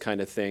expecting this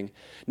kind of thing.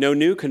 No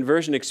new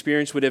conversion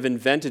experience would have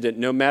invented it,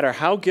 no matter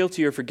how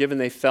guilty or forgiven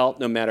they felt,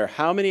 no matter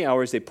how many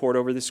hours they poured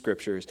over the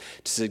scriptures.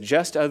 To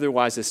suggest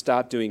otherwise is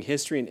stop doing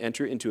history and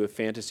enter into a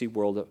fantasy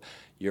world of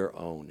your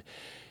own.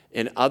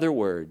 In other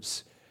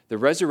words, the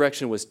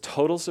resurrection was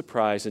total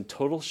surprise and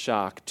total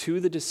shock to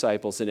the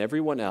disciples and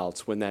everyone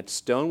else when that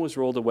stone was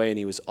rolled away and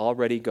he was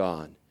already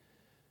gone.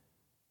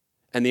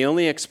 And the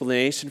only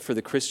explanation for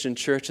the Christian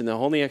church and the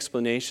only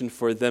explanation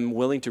for them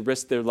willing to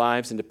risk their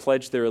lives and to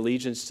pledge their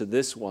allegiance to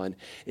this one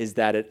is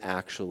that it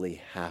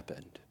actually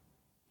happened.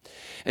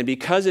 And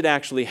because it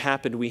actually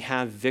happened, we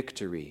have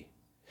victory.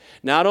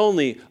 Not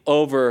only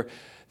over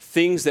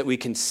things that we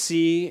can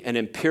see and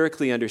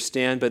empirically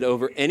understand, but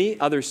over any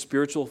other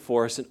spiritual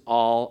force in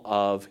all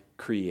of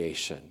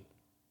creation.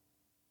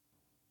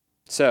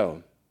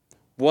 So,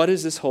 what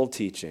does this whole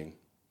teaching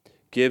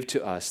give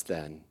to us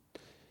then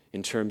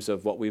in terms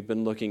of what we've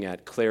been looking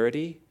at?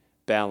 Clarity,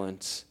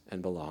 balance,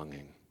 and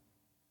belonging.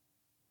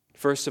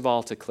 First of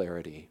all, to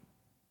clarity.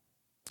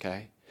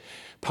 Okay?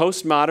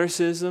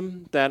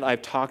 Postmodernism that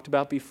I've talked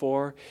about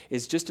before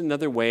is just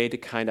another way to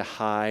kind of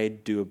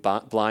hide, do a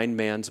blind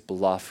man's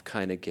bluff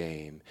kind of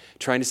game.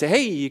 Trying to say,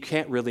 hey, you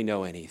can't really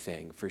know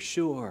anything for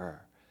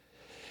sure.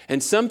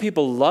 And some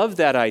people love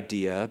that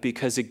idea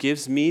because it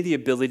gives me the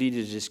ability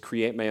to just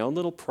create my own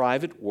little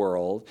private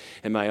world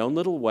in my own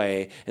little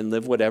way and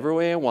live whatever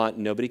way I want.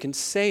 And nobody can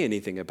say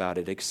anything about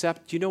it,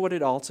 except, you know what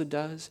it also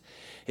does?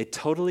 It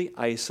totally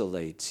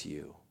isolates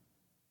you.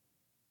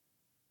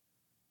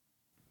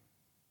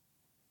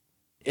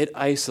 It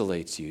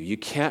isolates you. You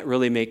can't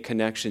really make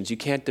connections. You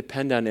can't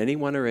depend on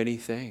anyone or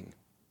anything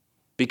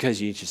because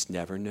you just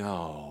never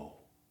know.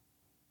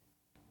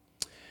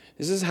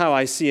 This is how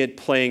I see it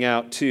playing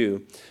out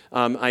too.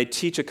 I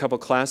teach a couple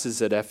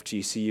classes at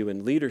FGCU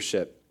in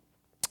leadership.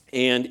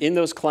 And in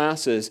those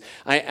classes,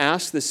 I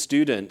ask the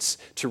students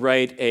to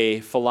write a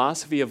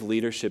philosophy of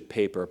leadership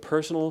paper, a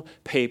personal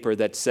paper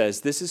that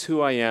says, this is who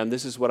I am,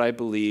 this is what I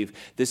believe,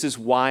 this is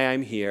why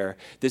I'm here,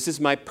 this is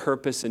my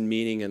purpose and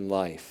meaning in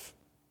life.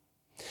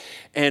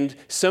 And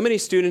so many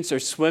students are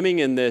swimming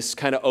in this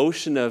kind of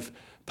ocean of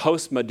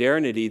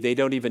postmodernity, they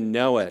don't even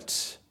know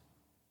it.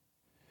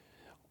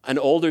 An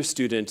older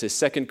student, a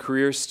second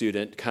career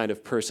student kind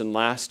of person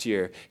last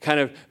year, kind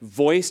of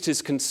voiced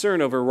his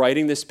concern over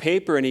writing this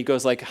paper, and he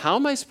goes like, how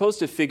am I supposed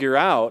to figure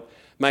out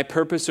my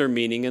purpose or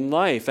meaning in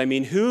life? I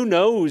mean, who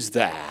knows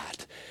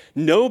that?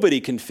 Nobody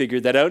can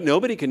figure that out.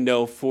 Nobody can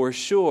know for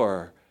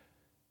sure.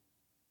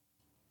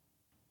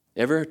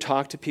 Ever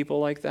talk to people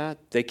like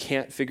that? They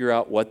can't figure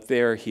out what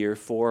they're here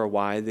for or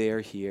why they're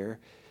here.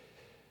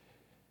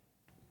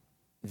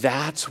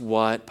 That's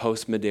what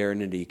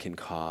postmodernity can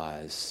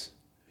cause.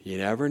 You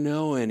never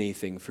know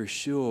anything for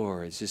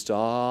sure. It's just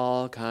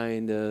all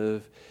kind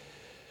of,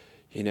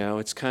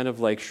 it's kind of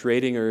like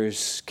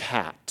Schrodinger's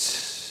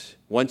cat.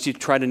 Once you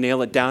try to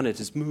nail it down, it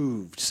has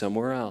moved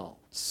somewhere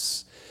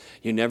else.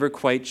 You're never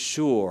quite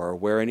sure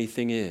where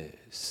anything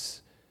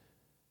is.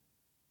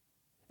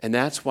 And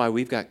that's why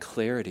we've got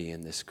clarity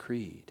in this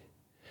creed.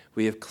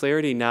 We have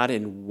clarity not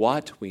in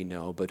what we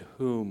know, but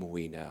whom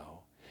we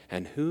know,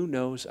 and who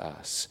knows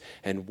us,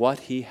 and what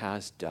he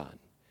has done.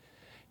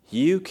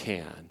 You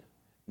can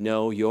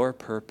know your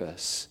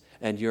purpose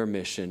and your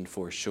mission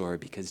for sure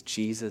because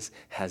Jesus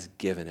has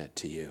given it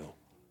to you.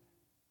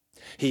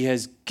 He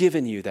has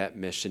given you that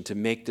mission to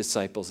make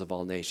disciples of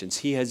all nations.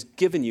 He has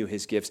given you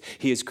his gifts.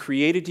 He has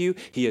created you.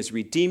 He has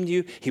redeemed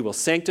you. He will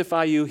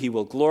sanctify you. He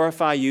will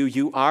glorify you.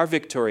 You are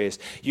victorious.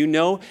 You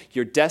know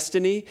your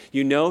destiny.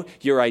 You know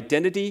your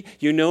identity.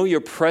 You know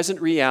your present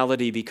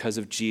reality because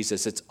of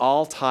Jesus. It's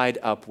all tied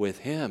up with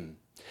him.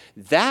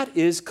 That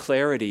is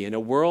clarity in a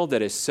world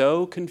that is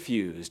so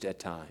confused at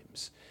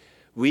times.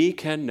 We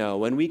can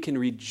know and we can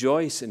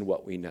rejoice in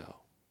what we know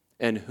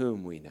and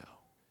whom we know.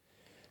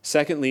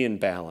 Secondly, in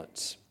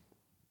balance.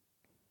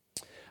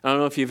 I don't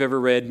know if you've ever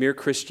read Mere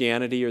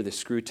Christianity or the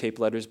Screw Tape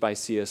Letters by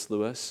C.S.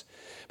 Lewis,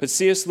 but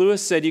C.S.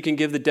 Lewis said you can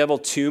give the devil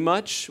too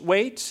much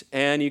weight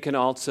and you can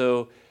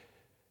also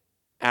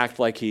act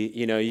like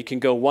you can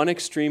go one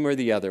extreme or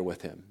the other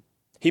with him.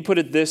 He put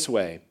it this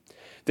way: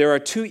 There are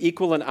two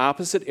equal and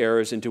opposite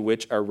errors into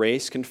which our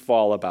race can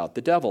fall about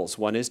the devils.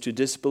 One is to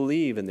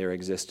disbelieve in their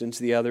existence.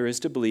 The other is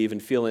to believe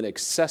and feel an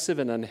excessive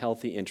and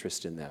unhealthy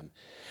interest in them.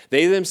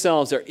 They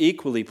themselves are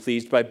equally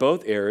pleased by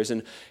both errors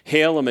and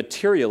hail a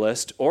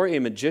materialist or a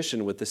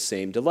magician with the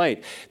same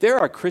delight. There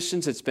are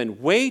Christians that spend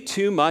way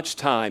too much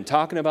time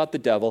talking about the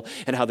devil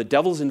and how the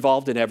devil's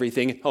involved in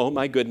everything. Oh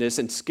my goodness,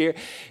 and scare.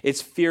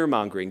 It's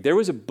fear-mongering. There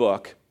was a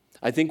book,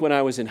 I think when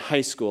I was in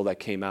high school, that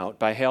came out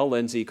by Hal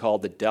Lindsey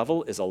called The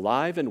Devil is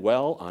Alive and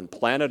Well on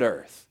Planet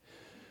Earth.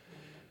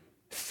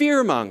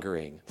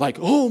 Fear-mongering, like,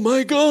 oh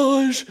my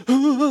gosh,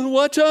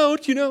 watch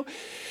out,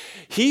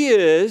 He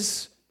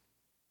is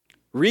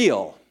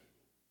real,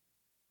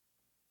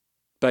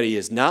 but he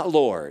is not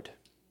Lord.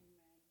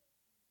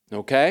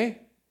 Okay?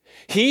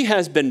 He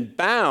has been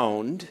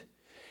bound.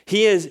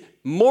 He is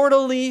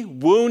mortally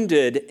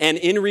wounded and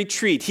in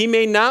retreat. He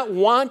may not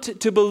want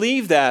to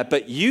believe that,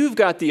 but you've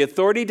got the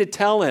authority to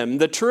tell him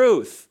the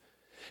truth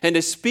and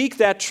to speak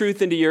that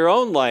truth into your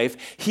own life.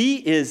 He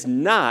is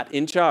not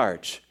in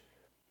charge.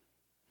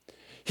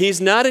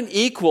 He's not an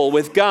equal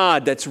with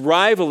God that's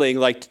rivaling,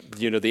 like,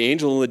 the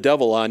angel and the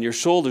devil on your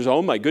shoulders.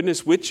 Oh my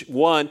goodness, which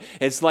one?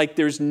 It's like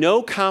there's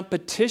no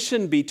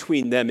competition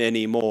between them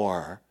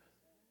anymore.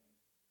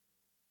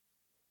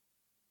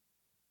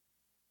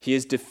 He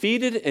is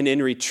defeated and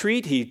in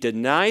retreat. He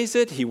denies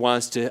it. He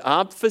wants to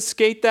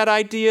obfuscate that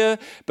idea,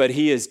 but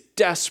he is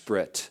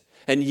desperate.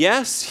 And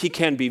yes, he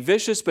can be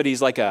vicious, but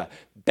he's like a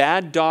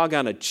bad dog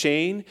on a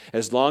chain.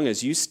 As long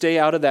as you stay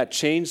out of that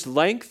chain's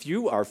length,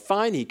 you are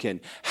fine. He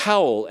can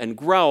howl and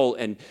growl,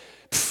 and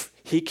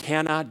he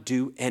cannot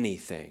do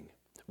anything.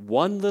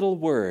 One little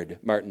word,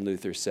 Martin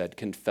Luther said,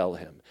 can fell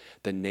him: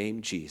 the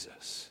name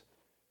Jesus,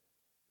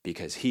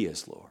 because he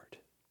is Lord.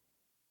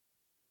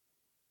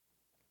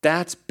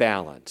 That's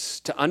balance.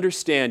 To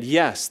understand,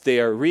 yes,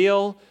 they are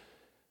real,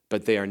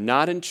 but they are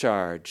not in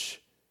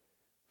charge.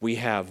 We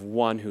have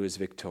one who is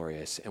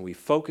victorious, and we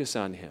focus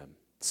on him.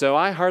 So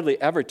I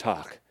hardly ever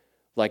talk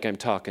like I'm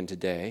talking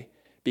today,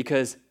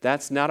 because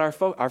that's not our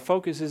focus. Our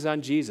focus is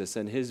on Jesus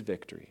and his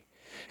victory.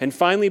 And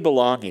finally,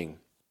 belonging.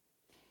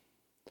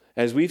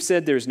 As we've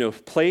said, there's no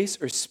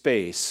place or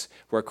space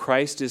where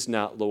Christ is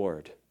not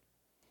Lord,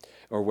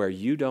 or where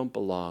you don't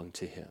belong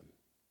to him.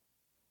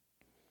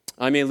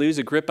 I may lose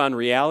a grip on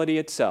reality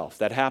itself.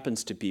 That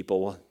happens to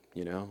people.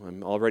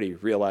 I'm already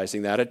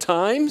realizing that at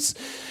times.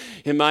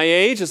 In my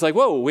age, it's like,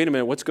 whoa, wait a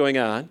minute, what's going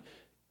on?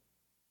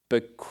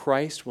 But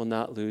Christ will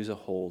not lose a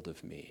hold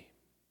of me.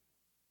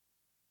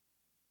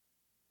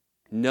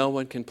 No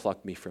one can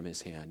pluck me from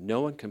his hand.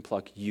 No one can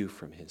pluck you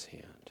from his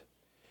hand.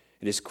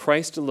 It is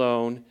Christ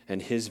alone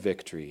and his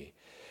victory.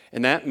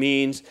 And that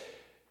means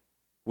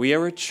we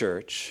are a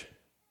church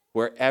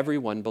where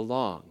everyone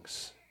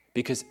belongs,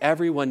 because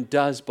everyone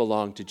does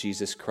belong to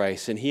Jesus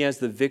Christ, and he has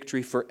the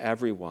victory for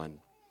everyone.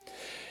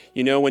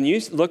 When you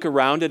look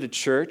around at a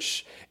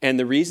church and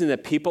the reason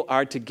that people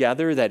are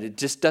together, that it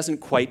just doesn't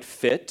quite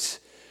fit,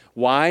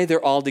 why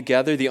they're all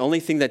together, the only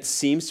thing that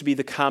seems to be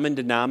the common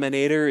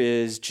denominator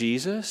is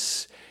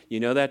Jesus,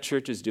 that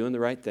church is doing the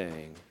right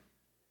thing.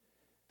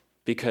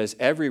 Because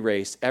every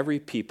race, every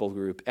people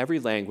group, every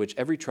language,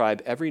 every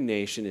tribe, every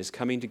nation is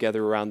coming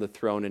together around the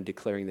throne and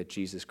declaring that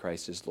Jesus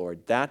Christ is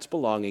Lord. That's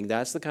belonging.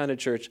 That's the kind of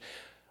church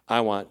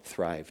I want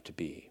Thrive to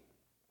be.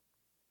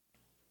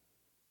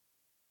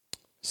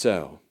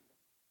 So,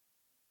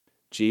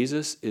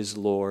 Jesus is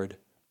Lord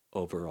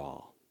over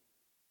all.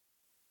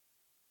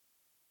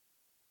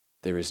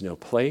 There is no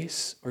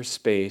place or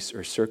space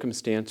or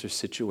circumstance or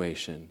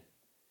situation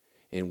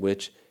in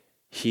which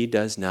he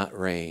does not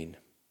reign.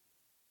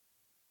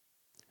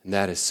 And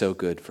that is so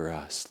good for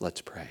us. Let's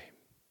pray.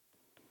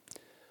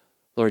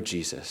 Lord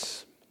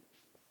Jesus,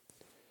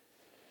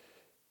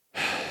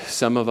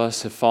 some of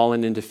us have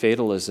fallen into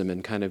fatalism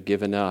and kind of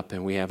given up,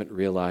 and we haven't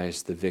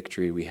realized the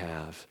victory we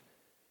have.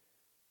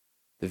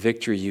 The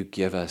victory you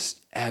give us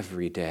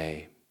every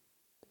day.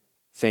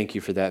 Thank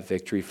you for that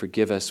victory.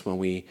 Forgive us when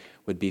we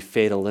would be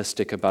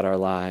fatalistic about our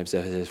lives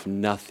as if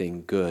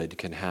nothing good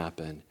can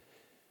happen.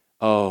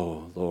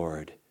 Oh,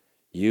 Lord,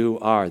 you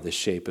are the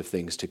shape of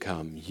things to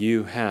come.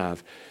 You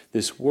have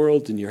this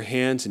world in your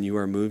hands, and you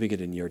are moving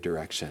it in your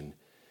direction.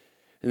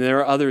 And there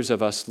are others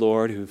of us,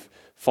 Lord, who've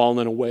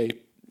fallen away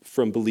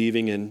from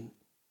believing in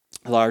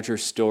larger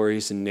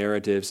stories and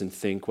narratives and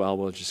think, well,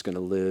 we're just going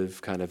to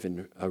live kind of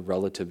in a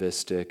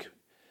relativistic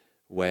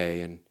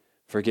way. And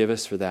forgive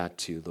us for that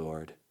too,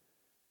 Lord.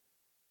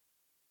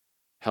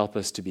 Help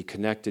us to be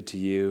connected to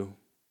you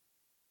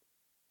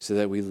so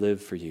that we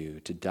live for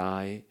you. To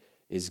die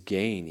is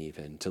gain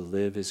even. To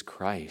live is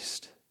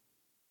Christ.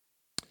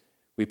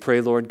 We pray,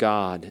 Lord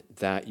God,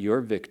 that your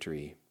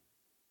victory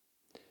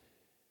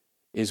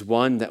is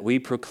one that we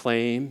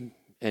proclaim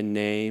and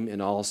name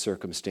in all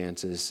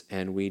circumstances,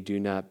 and we do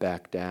not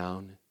back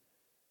down,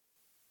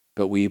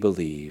 but we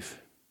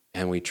believe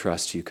and we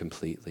trust you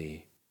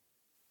completely.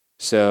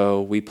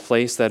 So we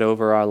place that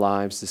over our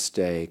lives this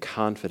day,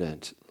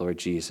 confident, Lord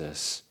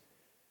Jesus,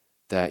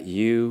 that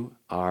you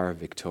are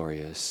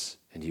victorious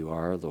and you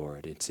are our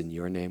Lord. It's in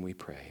your name we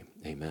pray.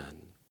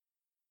 Amen.